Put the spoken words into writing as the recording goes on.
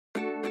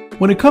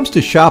When it comes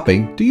to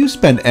shopping, do you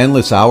spend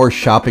endless hours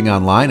shopping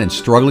online and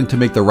struggling to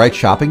make the right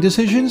shopping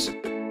decisions?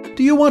 Do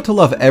you want to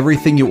love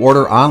everything you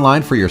order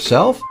online for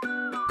yourself?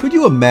 Could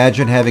you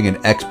imagine having an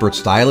expert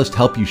stylist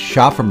help you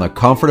shop from the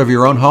comfort of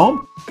your own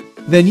home?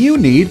 Then you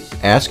need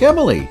Ask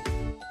Emily.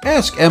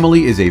 Ask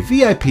Emily is a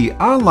VIP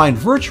online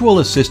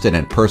virtual assistant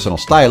and personal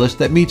stylist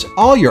that meets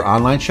all your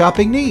online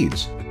shopping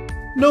needs.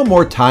 No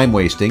more time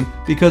wasting,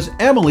 because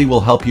Emily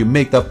will help you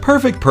make the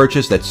perfect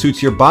purchase that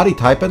suits your body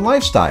type and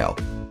lifestyle.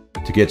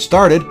 To get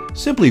started,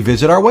 simply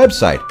visit our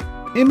website,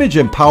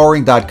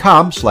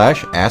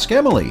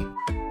 imageempowering.com/assemily.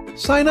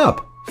 Sign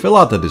up, fill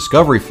out the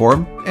discovery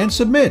form, and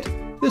submit.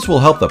 This will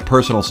help the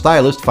personal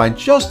stylist find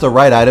just the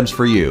right items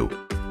for you.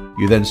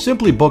 You then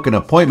simply book an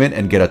appointment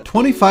and get a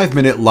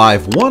 25-minute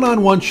live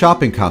one-on-one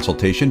shopping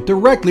consultation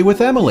directly with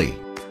Emily.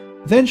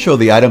 Then show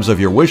the items of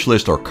your wish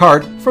list or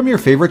cart from your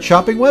favorite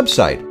shopping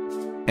website.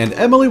 And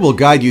Emily will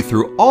guide you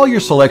through all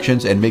your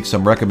selections and make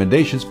some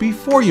recommendations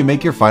before you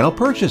make your final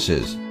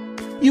purchases.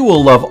 You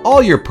will love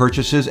all your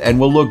purchases and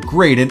will look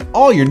great in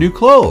all your new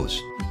clothes.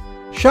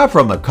 Shop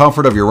from the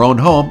comfort of your own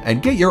home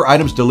and get your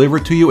items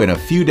delivered to you in a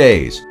few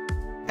days.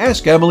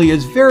 Ask Emily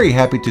is very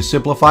happy to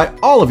simplify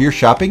all of your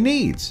shopping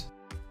needs.